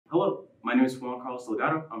Hello, my name is Juan Carlos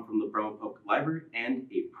Delgado. I'm from the Brentwood Public Library and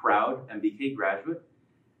a proud MBK graduate.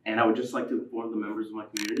 And I would just like to inform the members of my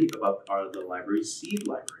community about the library's seed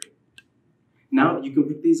library. Now, you can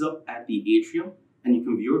pick these up at the atrium and you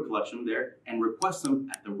can view a collection there and request them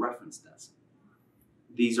at the reference desk.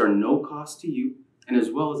 These are no cost to you, and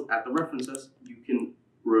as well as at the reference desk, you can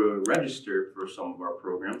register for some of our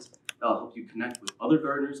programs that'll help you connect with other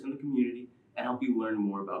gardeners in the community and help you learn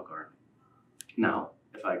more about gardening. Now,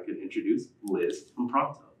 if I could introduce Liz from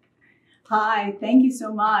Pronto. Hi, thank you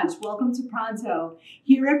so much. Welcome to Pronto.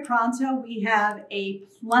 Here at Pronto, we have a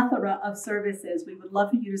plethora of services. We would love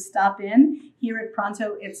for you to stop in. Here at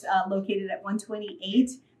Pronto, it's located at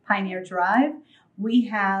 128 Pioneer Drive. We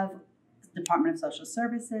have Department of Social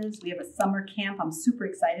Services. We have a summer camp I'm super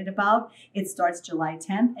excited about. It starts July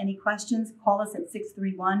 10th. Any questions, call us at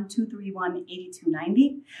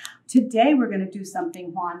 631-231-8290. Today, we're going to do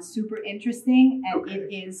something, Juan, super interesting, and It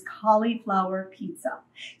is cauliflower pizza.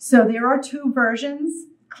 So there are two versions.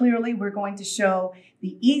 Clearly, we're going to show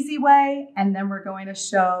the easy way, and then we're going to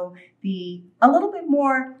show a little bit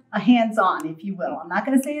more hands-on, if you will. I'm not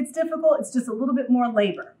going to say it's difficult. It's just a little bit more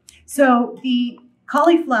labor. So the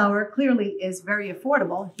cauliflower clearly is very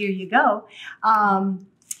affordable. Here you go. I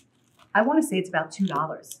want to say it's about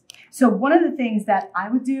 $2. So one of the things that I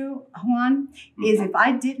would do, Juan, is if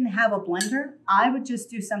I didn't have a blender, I would just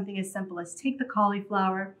do something as simple as take the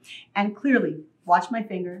cauliflower and clearly watch my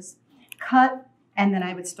fingers, cut, and then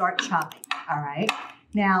I would start chopping. All right.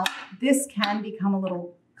 Now this can become a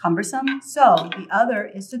little cumbersome. So the other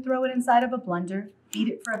is to throw it inside of a blender, feed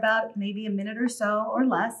it for about maybe a minute or so or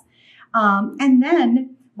less. And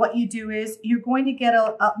then what you do is you're going to get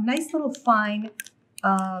a nice little fine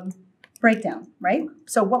breakdown, right?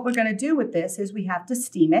 So what we're going to do with this is we have to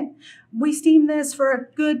steam it. We steam this for a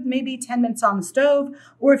good maybe 10 minutes on the stove,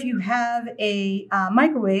 or if you have a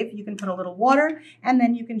microwave, you can put a little water and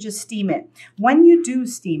then you can just steam it. When you do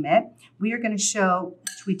steam it, we are going to show,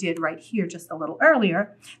 which we did right here just a little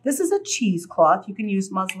earlier. This is a cheesecloth. You can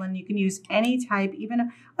use muslin, you can use any type,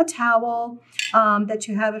 even a towel that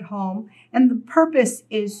you have at home. And the purpose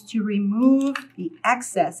is to remove the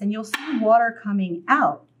excess, and you'll see water coming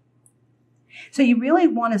out. So you really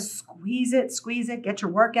want to squeeze it, get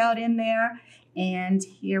your workout in there. And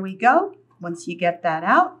here we go. Once you get that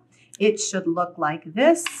out, it should look like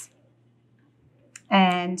this.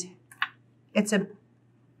 And it's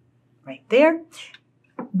right there.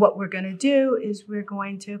 What we're going to do is we're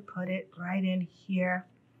going to put it right in here.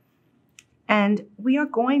 And we are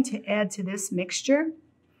going to add to this mixture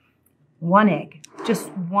 1 egg, just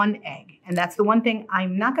 1 egg. And that's the one thing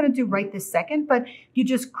I'm not going to do right this second, but you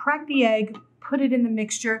just crack the egg, put it in the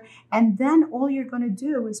mixture, and then all you're going to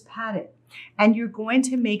do is pat it. And you're going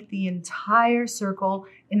to make the entire circle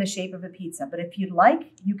in the shape of a pizza. But if you'd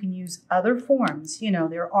like, you can use other forms. You know,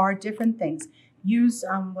 there are different things. Use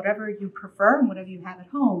whatever you prefer and whatever you have at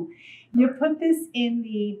home. You put this in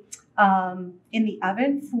the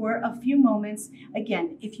oven for a few moments.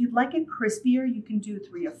 Again, if you'd like it crispier, you can do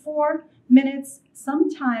 3 or 4 minutes,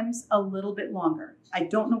 sometimes a little bit longer. I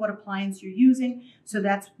don't know what appliance you're using, so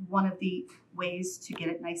that's one of the ways to get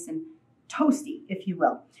it nice and toasty, if you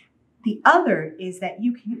will. The other is that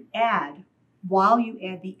you can add, while you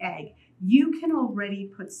add the egg, you can already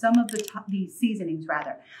put some of the seasonings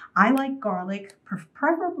rather. I like garlic,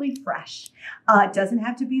 preferably fresh. It doesn't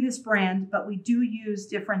have to be this brand, but we do use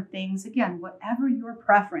different things. Again, whatever your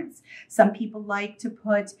preference. Some people like to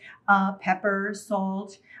put pepper,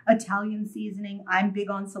 salt, Italian seasoning. I'm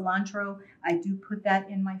big on cilantro. I do put that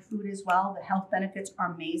in my food as well. The health benefits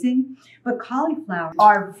are amazing. But cauliflower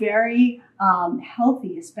are very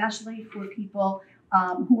healthy, especially for people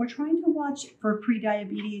who are trying to watch for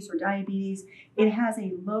pre-diabetes or diabetes. It has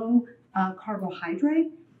a low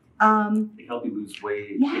carbohydrate. They help you lose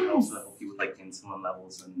weight. Yes. They also help you with like insulin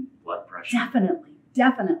levels and blood pressure.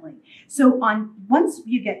 Definitely. So once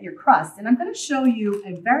you get your crust, and I'm going to show you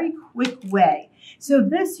a very quick way. So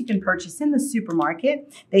this you can purchase in the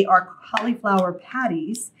supermarket. They are cauliflower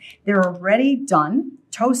patties. They're already done,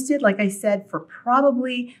 toasted, like I said, for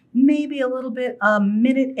probably maybe a little bit, a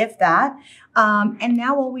minute, if that. And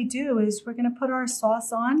now all we do is we're going to put our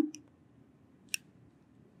sauce on.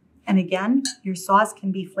 And again, your sauce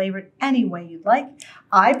can be flavored any way you'd like.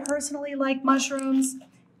 I personally like mushrooms.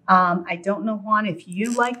 I don't know, Juan, if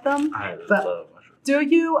you like them. I love mushrooms. Do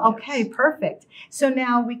you? Yes. Okay, perfect. So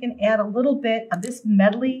now we can add a little bit of this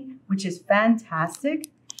medley, which is fantastic,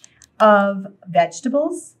 of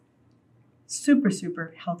vegetables. Super,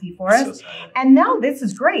 super healthy for us. So and now this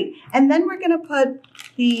is great. And then we're going to put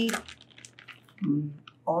the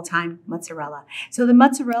all-time mozzarella. So the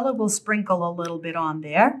mozzarella will sprinkle a little bit on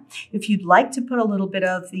there. If you'd like to put a little bit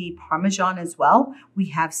of the Parmesan as well, we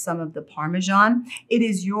have some of the Parmesan. It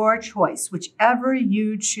is your choice, whichever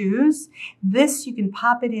you choose. This, you can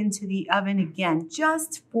pop it into the oven again,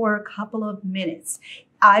 just for a couple of minutes.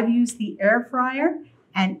 I've used the air fryer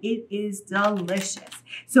and it is delicious.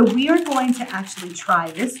 So we are going to actually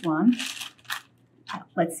try this one.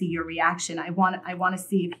 Let's see your reaction. I want to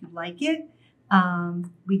see if you like it.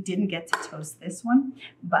 We didn't get to toast this one,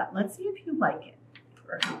 but let's see if you like it.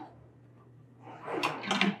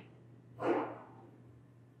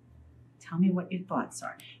 Tell me what your thoughts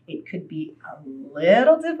are. It could be a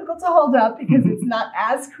little difficult to hold up because it's not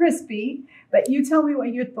as crispy, but you tell me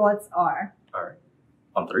what your thoughts are. All right.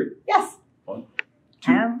 On 3? Yes. 1,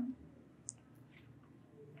 2.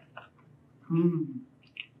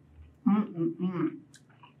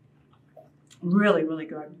 Really, really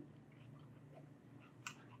good.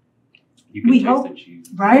 You can taste the cheese.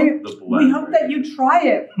 Right? The blend, we hope that you try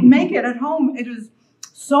it. Make it at home. It is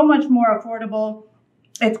so much more affordable.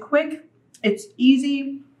 It's quick. It's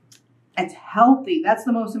easy. It's healthy. That's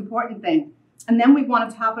the most important thing. And then we want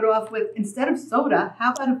to top it off with, instead of soda,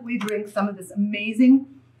 how about if we drink some of this amazing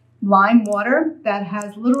lime water that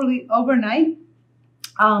has literally overnight,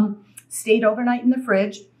 stayed overnight in the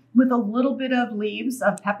fridge with a little bit of leaves,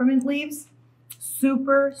 of peppermint leaves.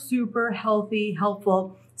 Super, super healthy,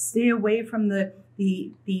 helpful. Stay away from the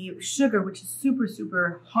sugar, which is super,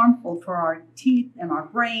 super harmful for our teeth and our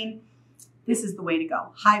brain. This is the way to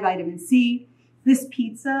go. High vitamin C. This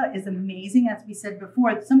pizza is amazing, as we said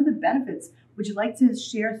before. Some of the benefits. Would you like to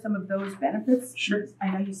share some of those benefits? Sure. I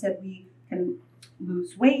know you said we can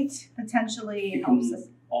lose weight potentially. It helps us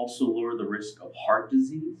also lower the risk of heart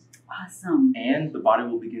disease. Awesome. And the body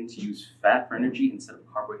will begin to use fat for energy instead of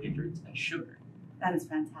carbohydrates and sugar. That is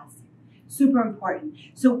fantastic. Super important.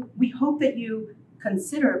 So we hope that you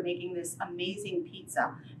consider making this amazing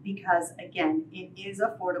pizza because, again, it is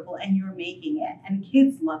affordable and you're making it. And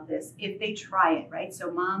kids love this if they try it, right?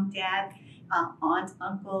 So mom, dad, aunt,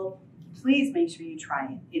 uncle, please make sure you try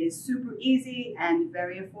it. It is super easy and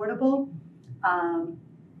very affordable.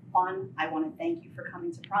 I want to thank you for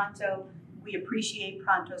coming to Pronto. We appreciate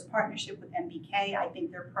Pronto's partnership with MBK. I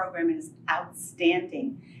think their program is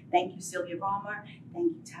outstanding. Thank you, Sylvia Balmer.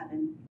 Thank you, Tevin.